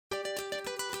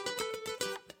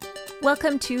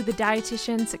Welcome to the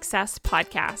Dietitian Success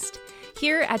Podcast.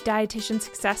 Here at Dietitian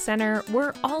Success Center,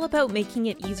 we're all about making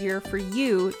it easier for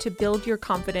you to build your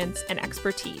confidence and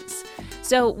expertise.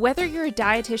 So whether you're a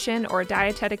dietitian or a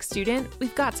dietetic student,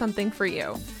 we've got something for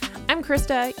you. I'm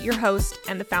Krista, your host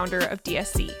and the founder of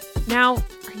DSC. Now,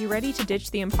 are you ready to ditch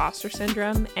the imposter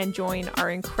syndrome and join our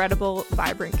incredible,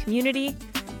 vibrant community?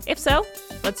 If so,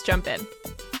 let's jump in.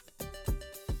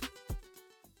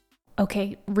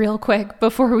 Okay, real quick,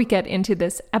 before we get into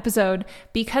this episode,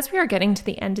 because we are getting to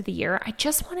the end of the year, I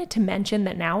just wanted to mention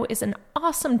that now is an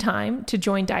awesome time to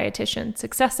join Dietitian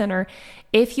Success Center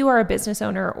if you are a business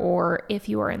owner or if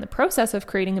you are in the process of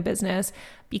creating a business,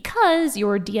 because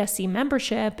your DSC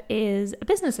membership is a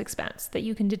business expense that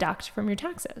you can deduct from your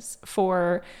taxes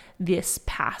for this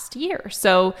past year.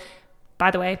 So, by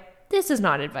the way, this is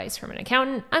not advice from an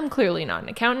accountant. I'm clearly not an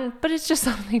accountant, but it's just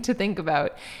something to think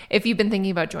about if you've been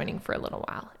thinking about joining for a little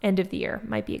while. End of the year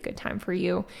might be a good time for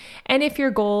you. And if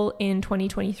your goal in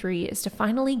 2023 is to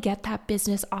finally get that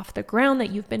business off the ground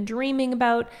that you've been dreaming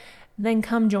about, then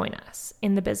come join us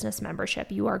in the business membership.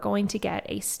 You are going to get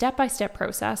a step-by-step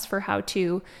process for how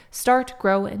to start,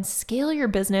 grow, and scale your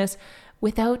business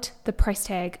without the price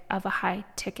tag of a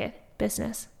high-ticket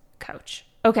business coach.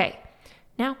 Okay,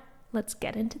 now let's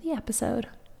get into the episode.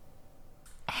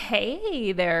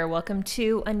 Hey there, welcome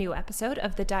to a new episode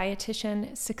of the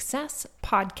Dietitian Success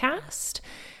Podcast.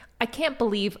 I can't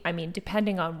believe,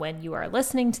 depending on when you are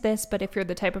listening to this, but if you're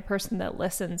the type of person that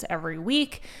listens every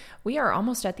week, we are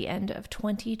almost at the end of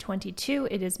 2022.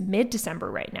 It is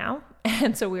mid-December right now,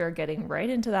 and so we are getting right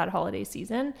into that holiday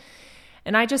season.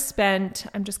 And I'm just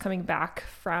coming back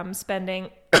from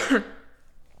spending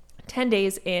 10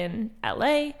 days in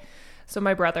LA. So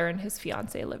my brother and his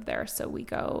fiance live there, so we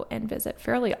go and visit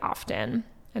fairly often.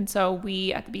 And so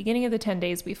at the beginning of the 10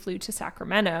 days, we flew to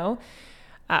Sacramento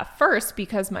first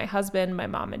because my husband, my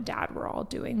mom, and dad were all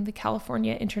doing the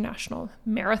California International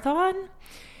Marathon.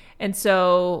 And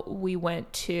so we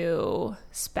went to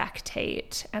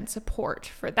spectate and support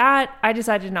for that. I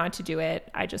decided not to do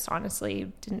it. I just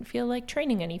honestly didn't feel like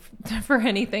training for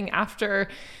anything after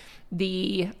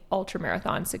the ultra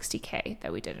marathon 60K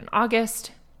that we did in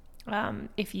August.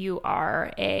 If you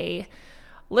are a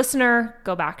listener,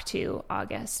 go back to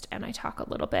August and I talk a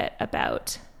little bit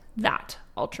about that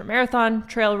ultra marathon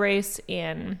trail race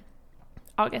in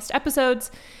August episodes.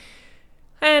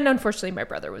 And unfortunately, my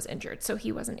brother was injured, so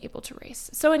he wasn't able to race.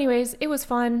 So anyways, it was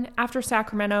fun. After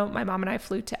Sacramento, my mom and I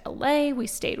flew to LA. We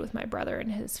stayed with my brother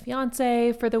and his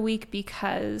fiance for the week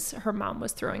because her mom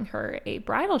was throwing her a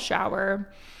bridal shower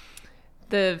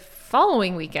the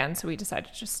following weekend, so we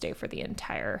decided to just stay for the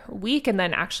entire week. And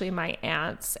then actually my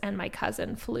aunts and my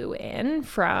cousin flew in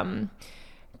from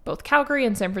both Calgary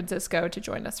and San Francisco to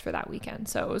join us for that weekend.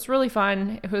 So it was really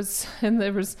fun. It was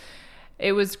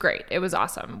great. It was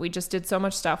awesome. We just did so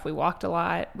much stuff. We walked a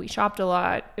lot. We shopped a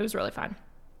lot. It was really fun.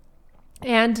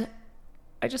 And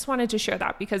I just wanted to share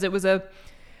that because it was a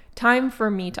time for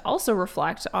me to also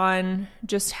reflect on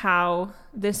just how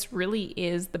this really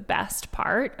is the best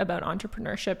part about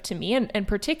entrepreneurship to me, and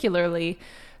particularly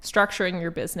structuring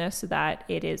your business so that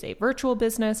it is a virtual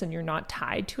business and you're not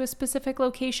tied to a specific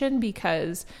location,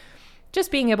 because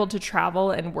just being able to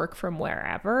travel and work from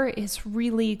wherever is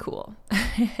really cool.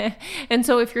 And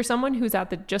so if you're someone who's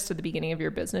just at the beginning of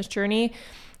your business journey,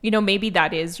 maybe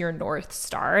that is your North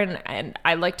Star. And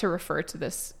I like to refer to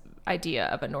this idea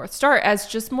of a North Star as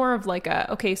just more of like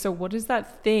so what is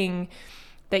that thing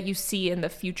that you see in the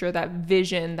future, that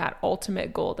vision, that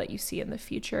ultimate goal that you see in the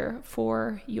future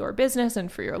for your business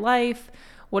and for your life?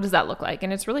 What does that look like?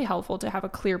 And it's really helpful to have a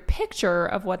clear picture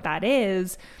of what that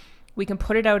is. We can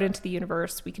put it out into the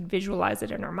universe, we can visualize it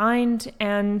in our mind,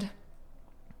 and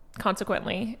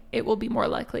consequently, it will be more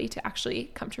likely to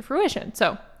actually come to fruition.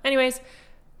 So anyways,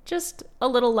 just a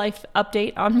little life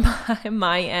update on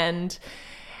my end.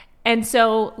 And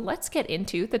so let's get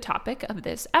into the topic of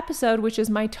this episode, which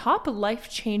is my top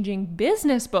life-changing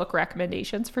business book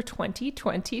recommendations for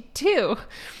 2022.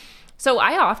 So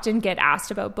I often get asked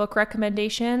about book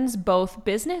recommendations, both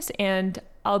business and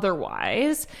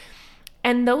otherwise.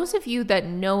 And those of you that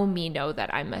know me know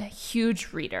that I'm a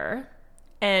huge reader.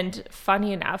 And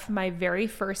funny enough, my very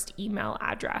first email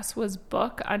address was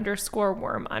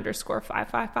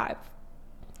book_worm_555.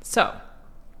 So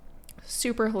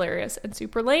super hilarious and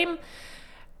super lame,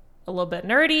 a little bit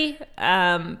nerdy.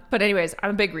 But anyways, I'm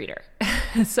a big reader.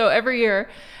 So every year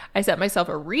I set myself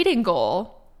a reading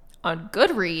goal on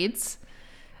Goodreads.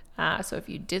 So if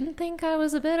you didn't think I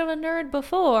was a bit of a nerd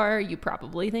before, you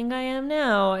probably think I am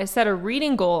now. I set a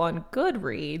reading goal on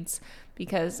Goodreads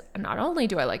because not only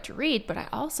do I like to read, but I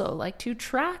also like to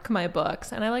track my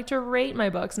books and I like to rate my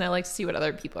books and I like to see what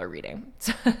other people are reading.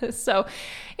 So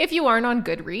if you aren't on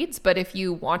Goodreads, but if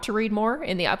you want to read more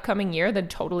in the upcoming year, then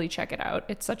totally check it out.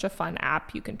 It's such a fun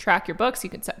app. You can track your books, you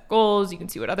can set goals, you can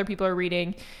see what other people are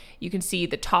reading, you can see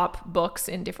the top books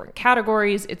in different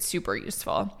categories. It's super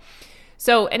useful.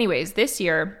 So anyways, this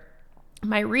year,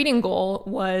 my reading goal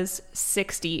was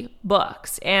 60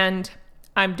 books, and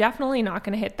I'm definitely not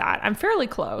going to hit that. I'm fairly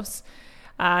close.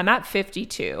 I'm at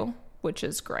 52, which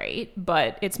is great,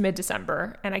 but it's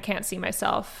mid-December and I can't see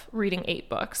myself reading 8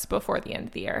 books before the end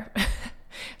of the year.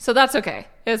 So that's okay.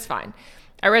 It's fine.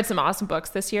 I read some awesome books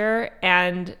this year,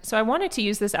 and so I wanted to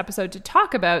use this episode to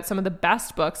talk about some of the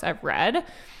best books I've read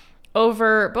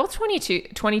over both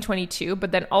 2022,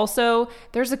 but then also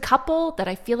there's a couple that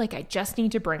I feel like I just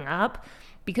need to bring up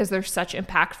because they're such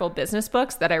impactful business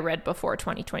books that I read before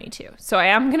 2022. So I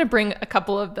am going to bring a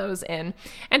couple of those in.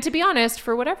 And to be honest,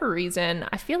 for whatever reason,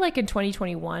 I feel like in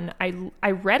 2021,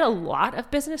 I read a lot of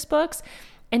business books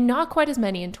and not quite as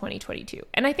many in 2022.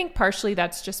 And I think partially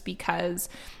that's just because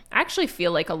I actually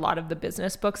feel like a lot of the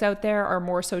business books out there are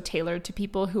more so tailored to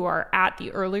people who are at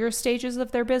the earlier stages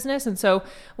of their business. And so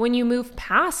when you move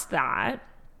past that,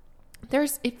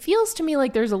 it feels to me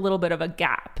like there's a little bit of a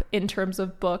gap in terms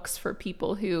of books for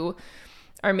people who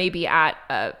are maybe at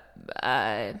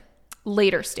a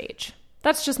later stage.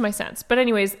 That's just my sense. But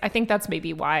anyways, I think that's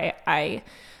maybe why I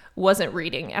wasn't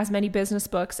reading as many business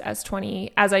books as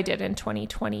I did in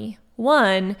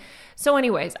 2021. So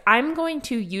anyways, I'm going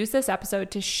to use this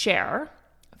episode to share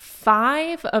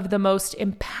 5 of the most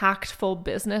impactful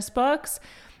business books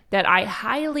that I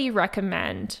highly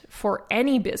recommend for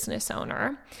any business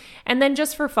owner. And then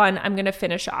just for fun, I'm going to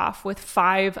finish off with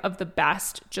 5 of the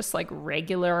best, just like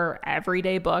regular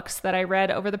everyday books that I read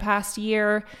over the past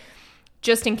year,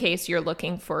 just in case you're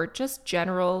looking for just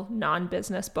general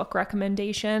non-business book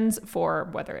recommendations for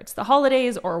whether it's the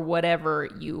holidays or whatever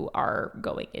you are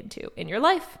going into in your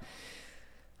life.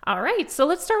 All right, so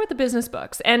let's start with the business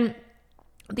books. And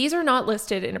these are not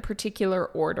listed in a particular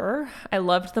order. I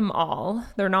loved them all.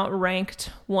 They're not ranked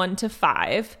 1 to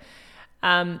 5.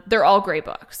 They're all great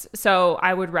books. So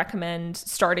I would recommend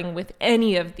starting with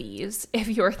any of these if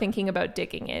you're thinking about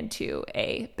digging into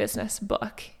a business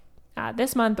book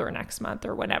this month or next month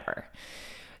or whenever.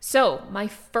 So my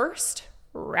first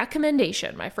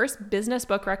business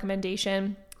book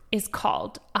recommendation is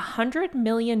called $100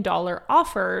 Million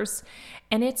Offers,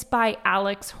 and it's by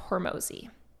Alex Hormozi.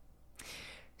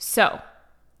 So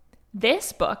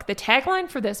this book, the tagline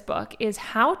for this book is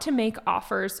how to make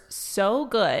offers so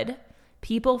good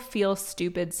people feel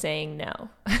stupid saying no.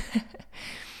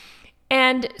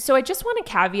 And so I just want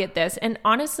to caveat this. And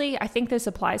honestly, I think this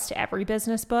applies to every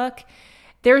business book.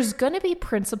 There's going to be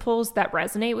principles that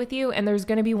resonate with you and there's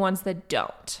going to be ones that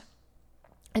don't.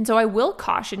 And so I will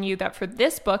caution you that for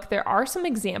this book, there are some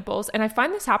examples, and I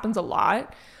find this happens a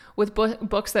lot with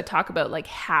books that talk about like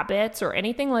habits or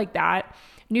anything like that.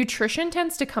 Nutrition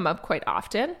tends to come up quite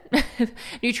often.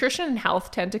 Nutrition and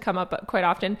health tend to come up quite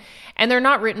often, and they're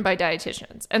not written by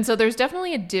dietitians. And so there's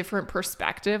definitely a different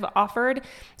perspective offered.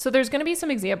 So there's going to be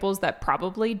some examples that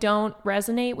probably don't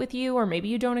resonate with you, or maybe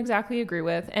you don't exactly agree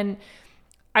with. And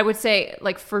I would say,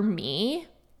 like, for me,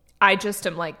 I just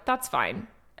am like, that's fine.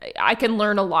 I can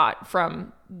learn a lot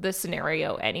from the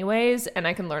scenario anyways, and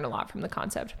I can learn a lot from the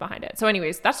concept behind it. So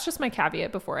anyways, that's just my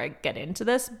caveat before I get into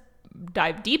this,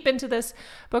 dive deep into this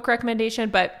book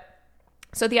recommendation. But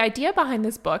so the idea behind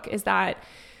this book is that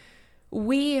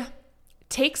we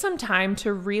take some time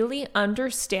to really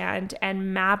understand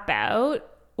and map out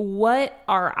what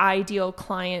our ideal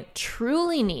client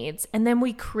truly needs, and then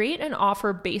we create an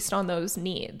offer based on those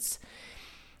needs.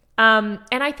 And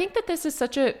I think that this is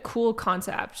such a cool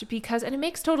concept because, and it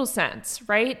makes total sense,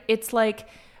 right? It's like,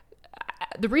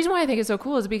 the reason why I think it's so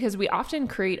cool is because we often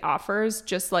create offers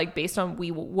just like based on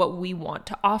what we want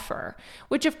to offer,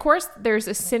 which of course there's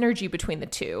a synergy between the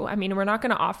two. I mean, we're not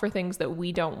going to offer things that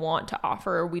we don't want to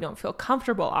offer or we don't feel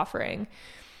comfortable offering,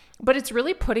 but it's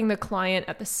really putting the client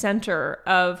at the center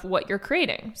of what you're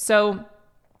creating. So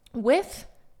with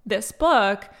this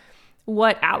book,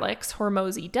 what Alex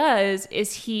Hormozi does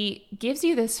is he gives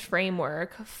you this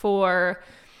framework for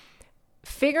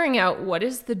figuring out what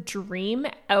is the dream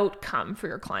outcome for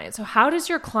your client. So how does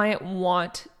your client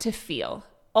want to feel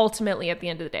ultimately at the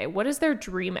end of the day? What is their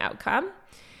dream outcome?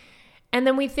 And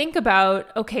then we think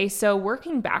about, okay, so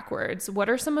working backwards, what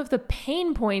are some of the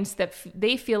pain points that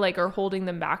they feel like are holding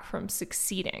them back from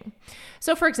succeeding?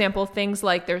 So for example, things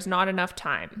like there's not enough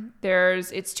time.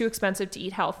 It's too expensive to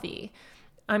eat healthy.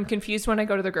 I'm confused when I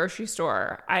go to the grocery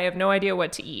store. I have no idea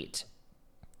what to eat.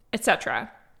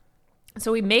 etc.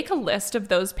 So we make a list of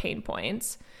those pain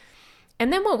points.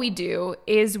 And then what we do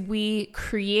is we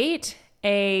create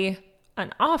an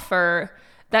offer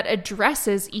that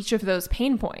addresses each of those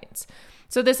pain points.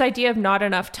 So this idea of not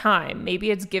enough time,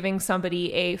 maybe it's giving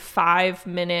somebody a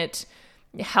 5-minute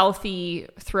healthy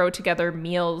throw together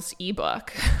meals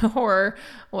ebook or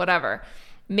whatever.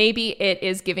 Maybe it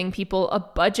is giving people a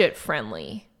budget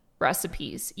friendly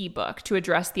recipes ebook to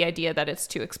address the idea that it's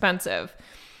too expensive.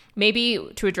 Maybe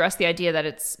to address the idea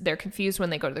that they're confused when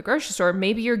they go to the grocery store.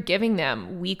 Maybe you're giving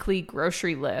them weekly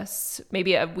grocery lists,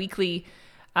 maybe a weekly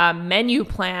menu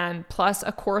plan plus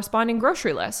a corresponding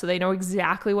grocery list so they know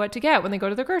exactly what to get when they go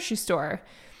to the grocery store.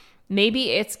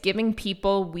 Maybe it's giving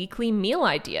people weekly meal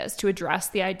ideas to address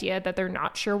the idea that they're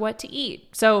not sure what to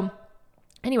eat. So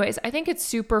anyways, I think it's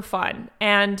super fun.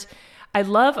 And I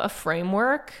love a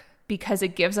framework because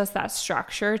it gives us that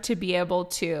structure to be able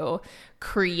to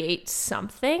create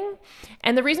something.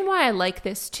 And the reason why I like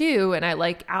this too, and I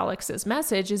like Alex's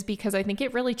message, is because I think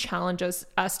it really challenges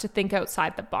us to think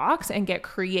outside the box and get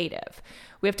creative.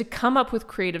 We have to come up with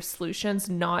creative solutions,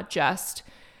 not just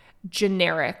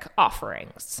generic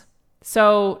offerings.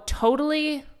 So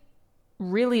totally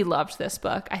really loved this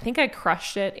book. I think I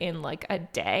crushed it in like a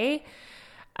day.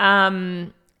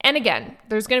 And again,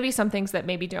 there's going to be some things that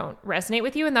maybe don't resonate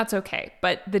with you, and that's okay.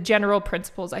 But the general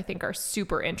principles, I think, are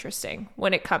super interesting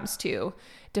when it comes to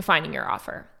defining your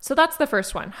offer. So that's the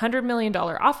first one, $100 Million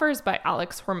Offers by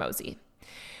Alex Hormozi.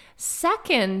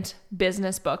 Second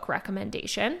business book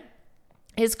recommendation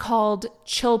is called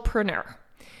Chillpreneur,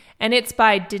 and it's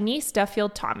by Denise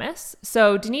Duffield Thomas.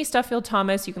 So Denise Duffield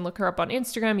Thomas, you can look her up on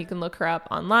Instagram. You can look her up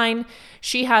online.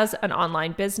 She has an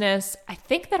online business. I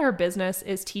think that her business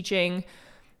is teaching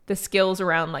the skills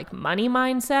around like money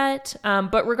mindset.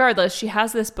 But regardless, she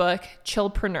has this book,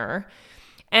 Chillpreneur.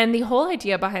 And the whole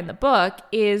idea behind the book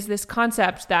is this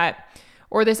concept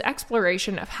or this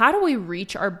exploration of how do we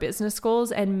reach our business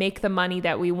goals and make the money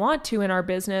that we want to in our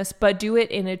business, but do it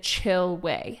in a chill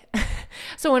way.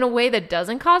 So in a way that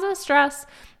doesn't cause us stress,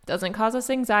 doesn't cause us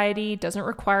anxiety, doesn't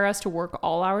require us to work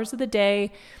all hours of the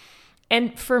day.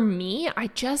 And for me, I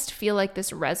just feel like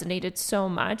this resonated so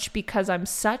much because I'm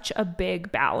such a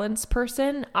big balance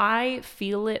person. I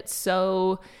feel it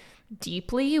so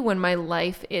deeply when my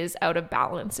life is out of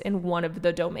balance in one of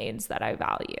the domains that I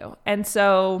value. And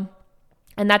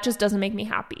that just doesn't make me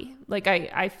happy. Like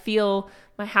I feel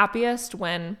my happiest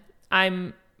when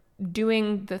I'm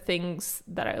doing the things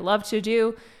that I love to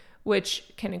do, which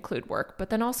can include work, but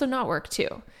then also not work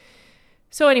too.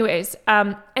 So anyways,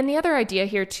 and the other idea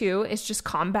here too is just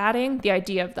combating the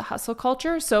idea of the hustle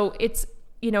culture. So it's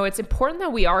important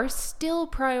that we are still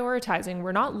prioritizing.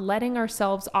 We're not letting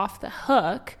ourselves off the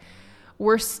hook.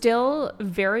 We're still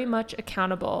very much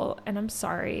accountable. And I'm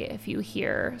sorry if you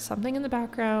hear something in the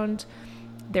background.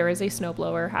 There is a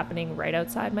snowblower happening right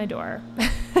outside my door,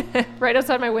 right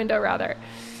outside my window rather.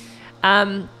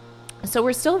 So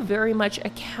we're still very much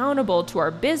accountable to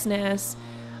our business,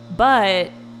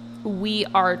 but we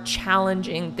are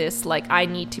challenging this, like, I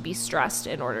need to be stressed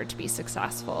in order to be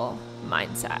successful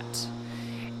mindset.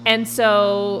 And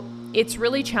so it's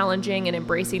really challenging and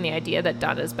embracing the idea that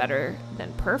done is better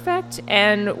than perfect.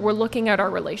 And we're looking at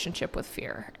our relationship with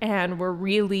fear. And we're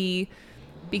really,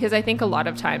 because I think a lot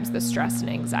of times the stress and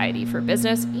anxiety for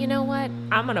business, you know what?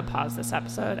 I'm going to pause this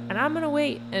episode and I'm going to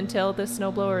wait until the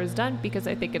snowblower is done because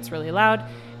I think it's really loud.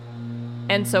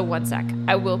 And so one sec,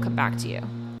 I will come back to you.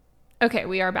 Okay,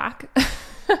 we are back.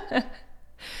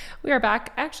 We are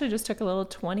back. I actually just took a little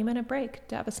 20-minute break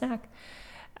to have a snack.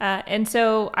 And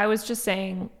so I was just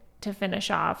saying, to finish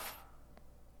off,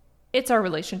 it's our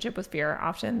relationship with fear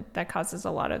often that causes a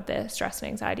lot of the stress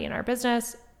and anxiety in our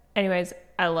business. Anyways,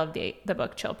 I love the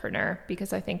book Chillpreneur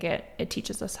because I think it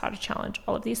teaches us how to challenge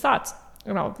all of these thoughts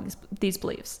and all of these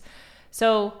beliefs.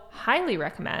 So highly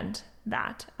recommend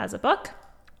that as a book.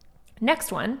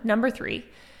 Next one, number 3,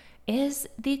 is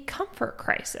The Comfort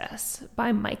Crisis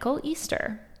by Michael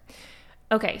Easter.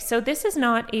 Okay, so this is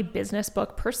not a business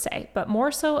book per se, but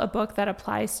more so a book that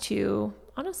applies to,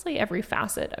 honestly, every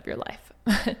facet of your life.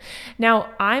 Now,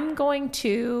 I'm going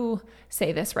to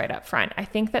say this right up front. I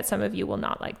think that some of you will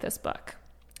not like this book.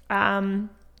 Some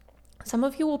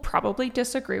of you will probably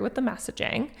disagree with the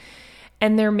messaging.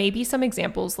 And there may be some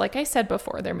examples, like I said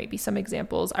before, there may be some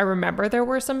examples. I remember there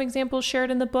were some examples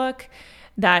shared in the book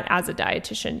that as a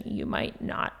dietitian, you might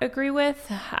not agree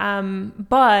with.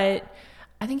 But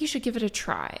I think you should give it a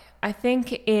try. I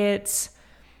think it's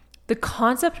The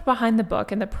concept behind the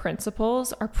book and the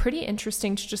principles are pretty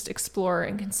interesting to just explore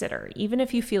and consider, even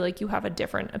if you feel like you have a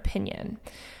different opinion.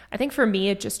 I think for me,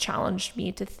 it just challenged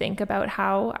me to think about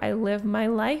how I live my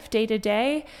life day to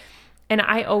day. And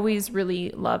I always really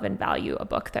love and value a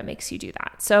book that makes you do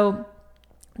that. So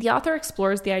the author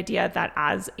explores the idea that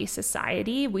as a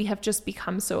society, we have just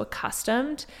become so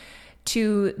accustomed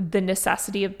to the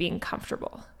necessity of being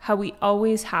comfortable, how we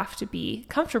always have to be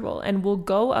comfortable and we'll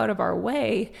go out of our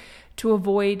way to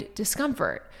avoid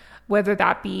discomfort, whether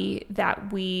that be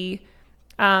that we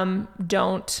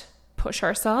don't push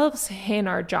ourselves in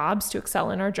our jobs to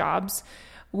excel in our jobs.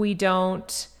 We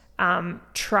don't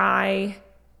try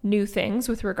new things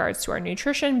with regards to our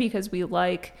nutrition because we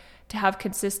like to have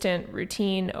consistent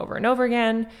routine over and over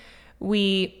again.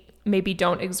 We maybe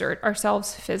don't exert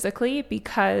ourselves physically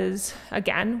because,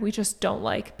 again, we just don't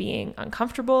like being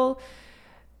uncomfortable.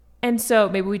 And so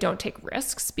maybe we don't take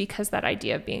risks because that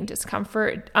idea of being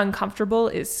uncomfortable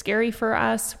is scary for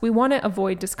us. We want to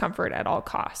avoid discomfort at all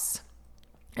costs.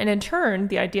 And in turn,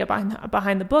 the idea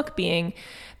behind the book being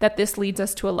that this leads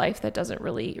us to a life that doesn't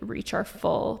really reach our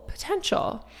full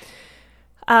potential.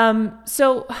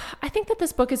 So I think that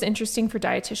this book is interesting for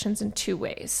dietitians in two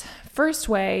ways. First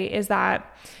way is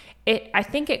that I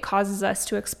think it causes us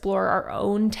to explore our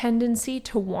own tendency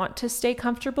to want to stay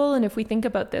comfortable. And if we think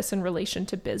about this in relation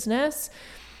to business,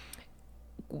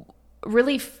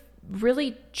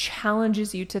 really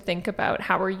challenges you to think about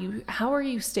how are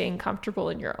you staying comfortable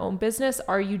in your own business?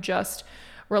 Are you just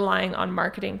relying on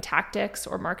marketing tactics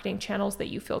or marketing channels that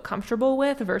you feel comfortable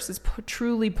with versus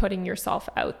truly putting yourself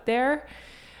out there?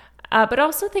 But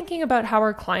also thinking about how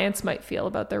our clients might feel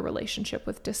about their relationship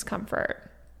with discomfort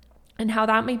and how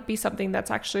that might be something that's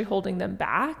actually holding them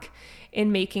back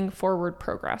in making forward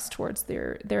progress towards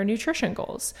their nutrition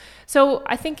goals. So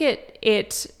I think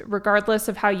it regardless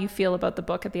of how you feel about the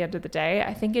book at the end of the day,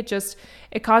 I think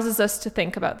it causes us to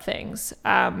think about things.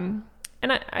 And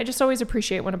I just always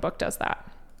appreciate when a book does that.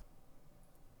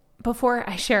 Before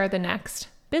I share the next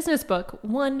business book,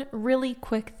 one really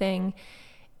quick thing.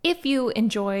 If you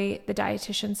enjoy the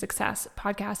Dietitian Success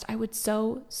podcast, I would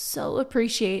so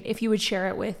appreciate if you would share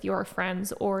it with your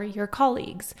friends or your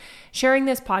colleagues. Sharing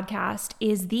this podcast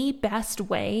is the best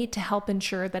way to help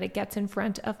ensure that it gets in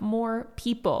front of more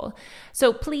people.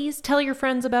 So please tell your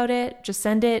friends about it. Just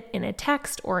send it in a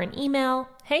text or an email.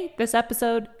 Hey, this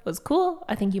episode was cool.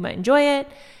 I think you might enjoy it.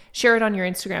 Share it on your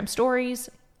Instagram stories.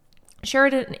 Share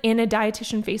it in a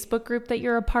dietitian Facebook group that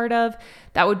you're a part of.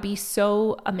 That would be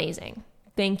so amazing.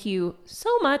 Thank you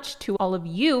so much to all of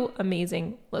you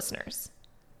amazing listeners.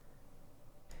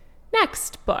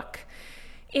 Next book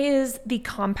is The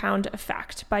Compound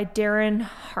Effect by Darren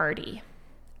Hardy.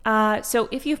 So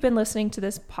if you've been listening to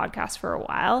this podcast for a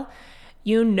while,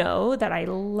 you know that I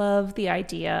love the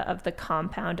idea of the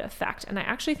compound effect. And I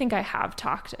actually think I have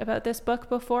talked about this book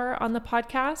before on the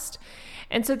podcast.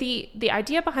 And so the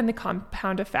idea behind the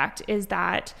compound effect is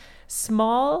that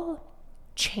small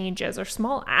changes or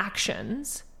small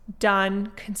actions done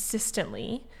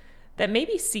consistently that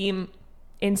maybe seem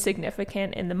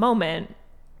insignificant in the moment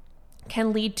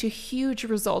can lead to huge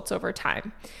results over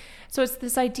time. So it's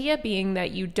this idea being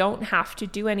that you don't have to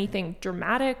do anything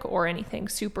dramatic or anything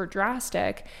super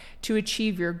drastic to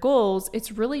achieve your goals.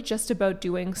 It's really just about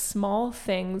doing small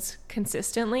things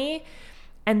consistently.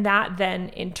 And that then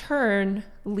in turn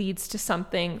leads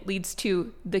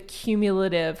to the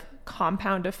cumulative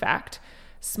compound effect.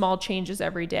 Small changes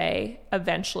every day,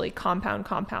 eventually compound.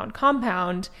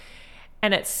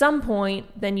 And at some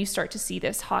point, then you start to see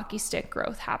this hockey stick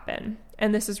growth happen.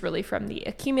 And this is really from the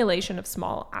accumulation of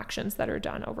small actions that are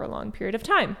done over a long period of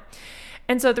time.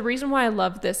 And so the reason why I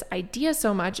love this idea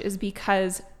so much is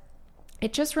because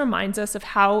it just reminds us of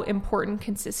how important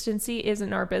consistency is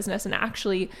in our business. And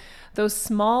actually, those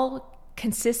small,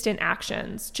 consistent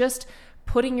actions, just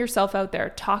putting yourself out there,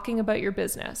 talking about your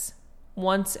business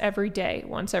once every day,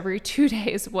 once every 2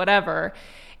 days, whatever,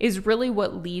 is really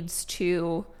what leads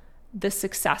to the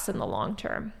success in the long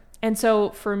term. And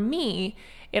so for me,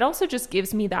 it also just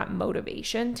gives me that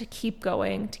motivation to keep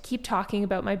going, to keep talking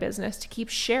about my business, to keep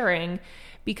sharing,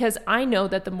 because I know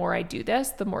that the more I do this,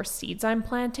 the more seeds I'm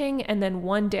planting. And then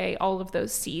one day, all of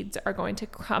those seeds are going to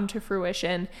come to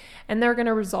fruition and they're going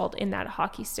to result in that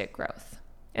hockey stick growth.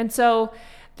 And so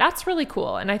that's really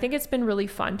cool. And I think it's been really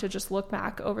fun to just look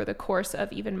back over the course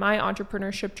of even my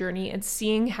entrepreneurship journey and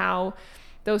seeing how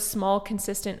those small,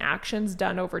 consistent actions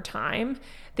done over time,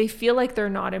 they feel like they're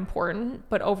not important,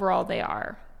 but overall they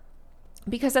are.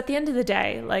 Because at the end of the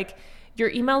day, like, your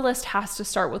email list has to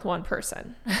start with one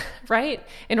person, right?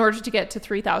 In order to get to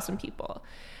 3,000 people.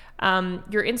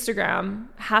 Your Instagram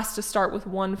has to start with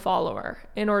 1 follower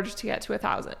in order to get to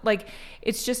 1,000. Like,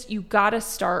 it's just, you got to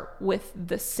start with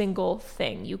the single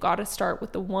thing. You got to start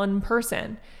with the one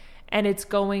person, and it's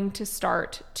going to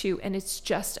start to, and it's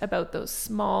just about those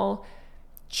small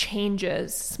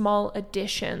changes, small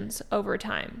additions over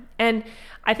time. And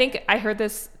I think I heard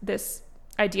this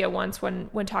idea once when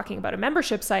talking about a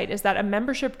membership site, is that a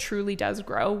membership truly does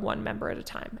grow 1 member at a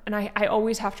time. And I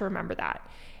always have to remember that.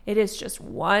 It is just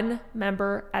 1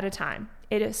 member at a time.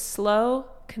 It is slow,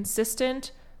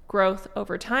 consistent growth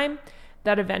over time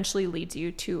that eventually leads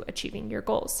you to achieving your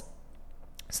goals.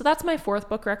 So that's my 4th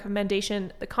book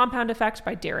recommendation, The Compound Effect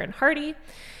by Darren Hardy.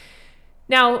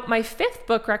 Now, my 5th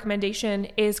book recommendation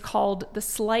is called The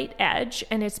Slight Edge,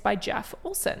 and it's by Jeff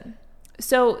Olson.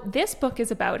 So this book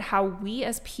is about how we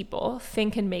as people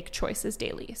think and make choices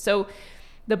daily. So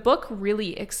the book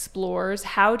really explores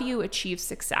how do you achieve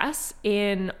success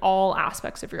in all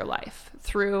aspects of your life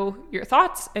through your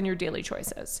thoughts and your daily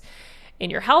choices, in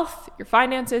your health, your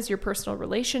finances, your personal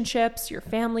relationships, your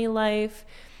family life.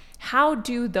 How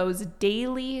do those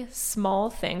daily small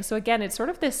things, so again, it's sort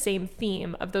of the same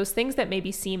theme of those things that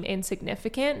maybe seem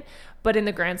insignificant, but in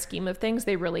the grand scheme of things,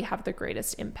 they really have the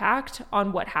greatest impact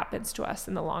on what happens to us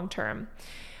in the long term.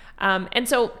 And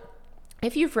so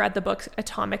if you've read the book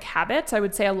Atomic Habits, I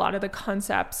would say a lot of the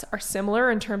concepts are similar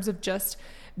in terms of just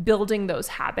building those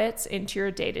habits into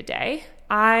your day-to-day.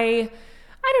 I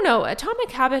don't know, Atomic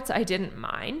Habits, I didn't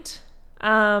mind.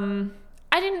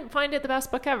 I didn't find it the best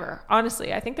book ever.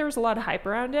 Honestly, I think there was a lot of hype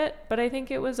around it, but I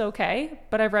think it was okay.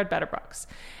 But I've read better books,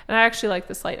 and I actually like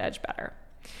The Slight Edge better.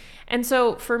 And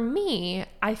so for me,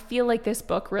 I feel like this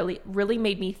book really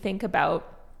made me think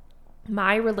about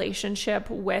my relationship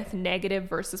with negative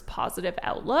versus positive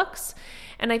outlooks.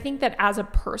 And I think that as a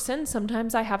person,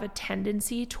 sometimes I have a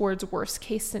tendency towards worst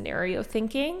case scenario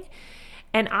thinking.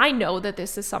 And I know that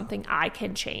this is something I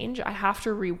can change. I have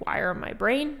to rewire my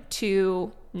brain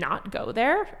to not go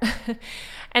there.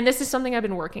 And this is something I've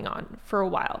been working on for a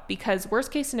while, because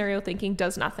worst case scenario thinking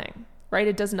does nothing, right?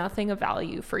 It does nothing of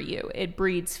value for you. It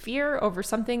breeds fear over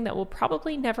something that will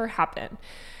probably never happen,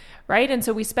 right? And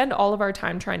so we spend all of our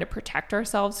time trying to protect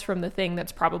ourselves from the thing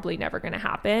that's probably never going to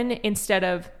happen, instead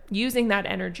of using that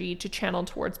energy to channel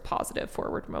towards positive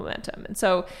forward momentum. And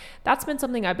so that's been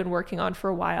something I've been working on for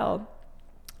a while.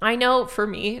 I know for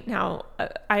me now,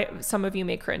 some of you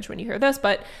may cringe when you hear this,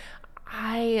 but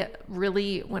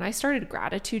when I started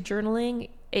gratitude journaling,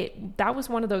 that was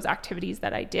one of those activities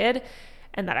that I did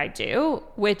and that I do,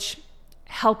 which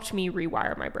helped me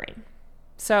rewire my brain.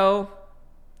 So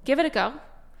give it a go.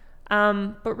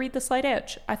 But read The Slight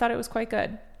Edge. I thought it was quite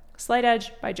good. Slight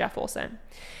Edge by Jeff Olson.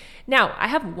 Now, I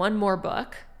have one more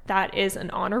book that is an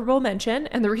honorable mention.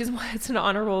 And the reason why it's an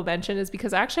honorable mention is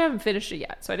because I actually haven't finished it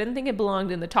yet. So I didn't think it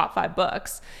belonged in the top 5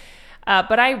 books.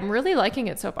 But I'm really liking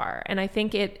it so far. And I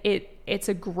think it's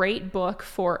a great book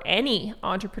for any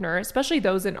entrepreneur, especially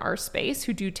those in our space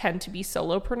who do tend to be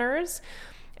solopreneurs.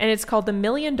 And it's called The $1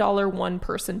 Million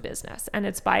One-Person Business. And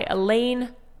it's by Elaine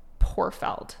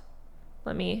Pofeld.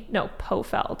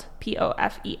 Pofeld,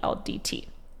 P-O-F-E-L-D-T.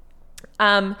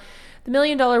 The $1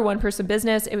 Million One-Person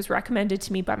Business, it was recommended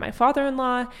to me by my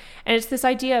father-in-law. And it's this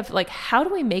idea of like, how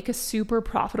do we make a super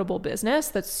profitable business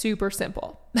that's super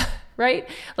simple, right?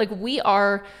 Like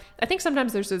I think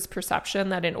sometimes there's this perception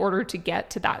that in order to get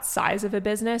to that size of a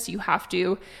business, you have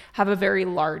to have a very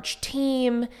large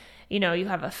team. You know, you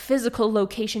have a physical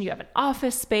location, you have an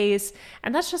office space,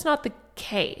 and that's just not the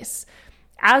case.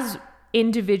 As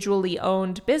individually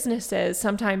owned businesses,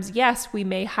 sometimes, yes, we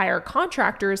may hire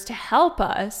contractors to help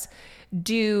us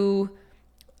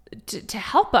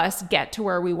get to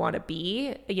where we want to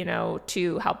be,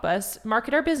 to help us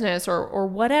market our business or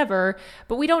whatever,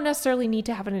 but we don't necessarily need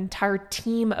to have an entire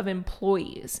team of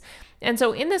employees. And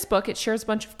so in this book, it shares a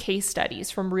bunch of case studies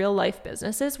from real life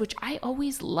businesses, which I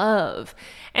always love,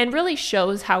 and really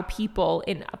shows how people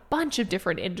in a bunch of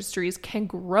different industries can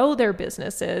grow their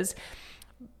businesses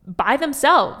by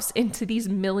themselves into these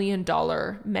 $1 million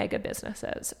mega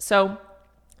businesses. So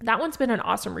that one's been an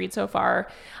awesome read so far.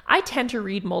 I tend to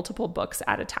read multiple books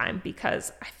at a time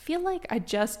because I feel like I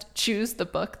just choose the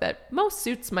book that most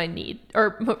suits my need,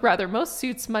 or rather most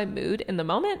suits my mood in the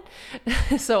moment.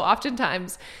 So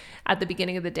oftentimes at the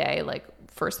beginning of the day, like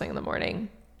first thing in the morning,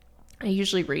 I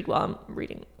usually read while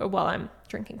I'm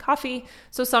drinking coffee.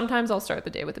 So sometimes I'll start the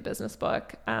day with a business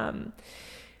book.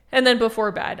 And then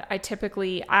before bed, I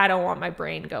don't want my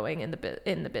brain going in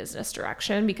the business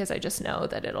direction, because I just know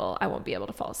that I won't be able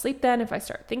to fall asleep then if I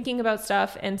start thinking about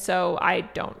stuff. And so I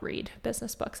don't read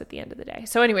business books at the end of the day.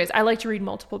 So anyways, I like to read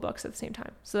multiple books at the same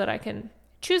time so that I can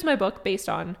choose my book based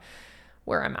on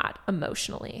where I'm at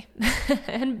emotionally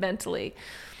and mentally.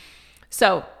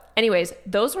 So anyways,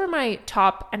 those were my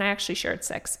top, and I actually shared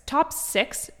top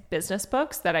six business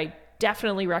books that I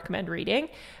definitely recommend reading.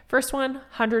 First one,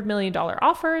 $100 Million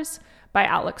Offers by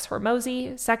Alex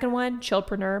Hormozi. Second one,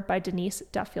 Chillpreneur by Denise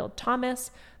Duffield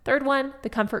Thomas. Third one, The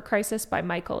Comfort Crisis by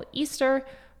Michael Easter.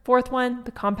 Fourth one,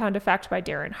 The Compound Effect by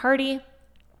Darren Hardy.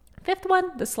 Fifth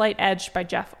one, The Slight Edge by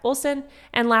Jeff Olson.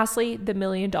 And lastly, The $1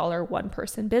 Million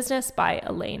One-Person Business by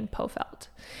Elaine Pofeld.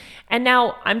 And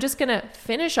now I'm just going to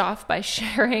finish off by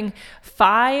sharing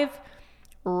 5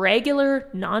 regular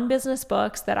non-business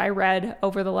books that I read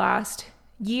over the last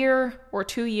year or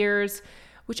 2 years,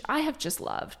 which I have just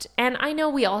loved. And I know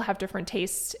we all have different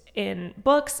tastes in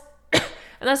books, and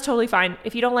that's totally fine.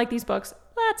 If you don't like these books,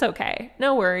 that's okay.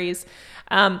 No worries.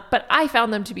 But I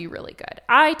found them to be really good.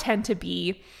 I tend to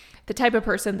be the type of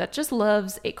person that just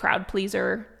loves a crowd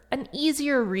pleaser, an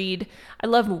easier read. I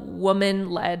love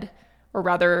woman-led, or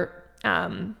rather,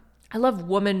 I love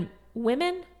women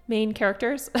main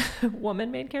characters,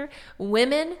 women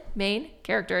main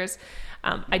characters.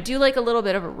 I do like a little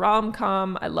bit of a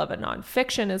rom-com. I love a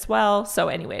nonfiction as well. So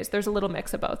anyways, there's a little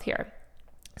mix of both here.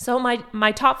 So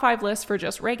my top 5 list for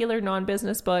just regular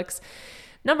non-business books.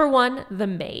 Number 1, The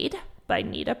Maid by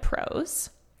Nita Prose.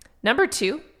 Number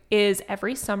 2 is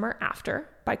Every Summer After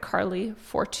by Carly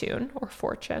Fortune.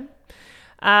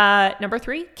 Number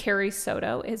 3, Carrie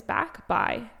Soto is Back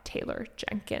by Taylor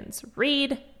Jenkins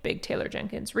Reid. Big Taylor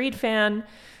Jenkins Reid fan.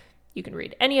 You can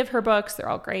read any of her books. They're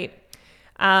all great.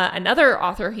 Another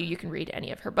author who you can read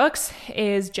any of her books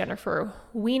is Jennifer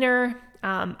Weiner.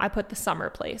 I put The Summer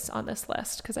Place on this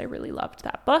list because I really loved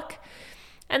that book.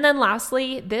 And then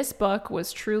lastly, this book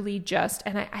was truly just,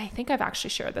 and I think I've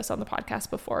actually shared this on the podcast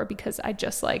before because I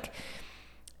just love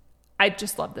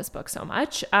this book so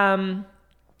much. I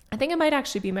think it might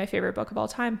actually be my favorite book of all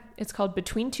time. It's called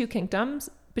Between Two Kingdoms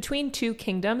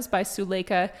by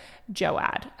Suleika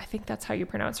Joad. I think that's how you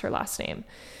pronounce her last name.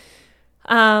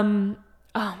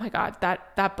 Oh my God,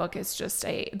 that book is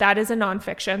that is a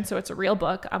nonfiction, so it's a real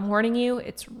book. I'm warning you,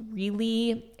 it's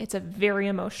a very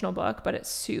emotional book, but it's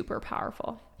super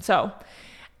powerful. So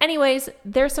anyways,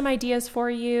 there's some ideas for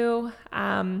you.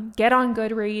 Get on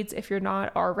Goodreads if you're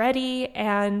not already,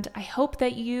 and I hope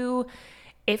that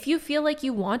if you feel like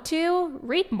you want to,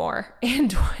 read more in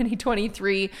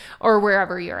 2023 or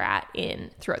wherever you're at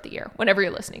throughout the year, whenever you're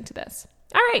listening to this.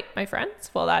 All right, my friends.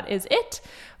 Well, that is it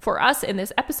for us in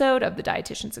this episode of the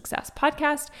Dietitian Success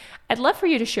Podcast. I'd love for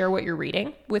you to share what you're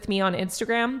reading with me on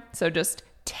Instagram. So just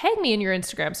tag me in your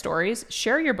Instagram stories,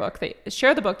 share the book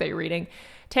that you're reading,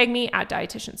 tag me at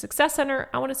Dietitian Success Center.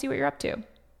 I want to see what you're up to.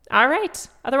 All right.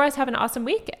 Otherwise, have an awesome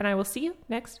week, and I will see you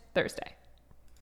next Thursday.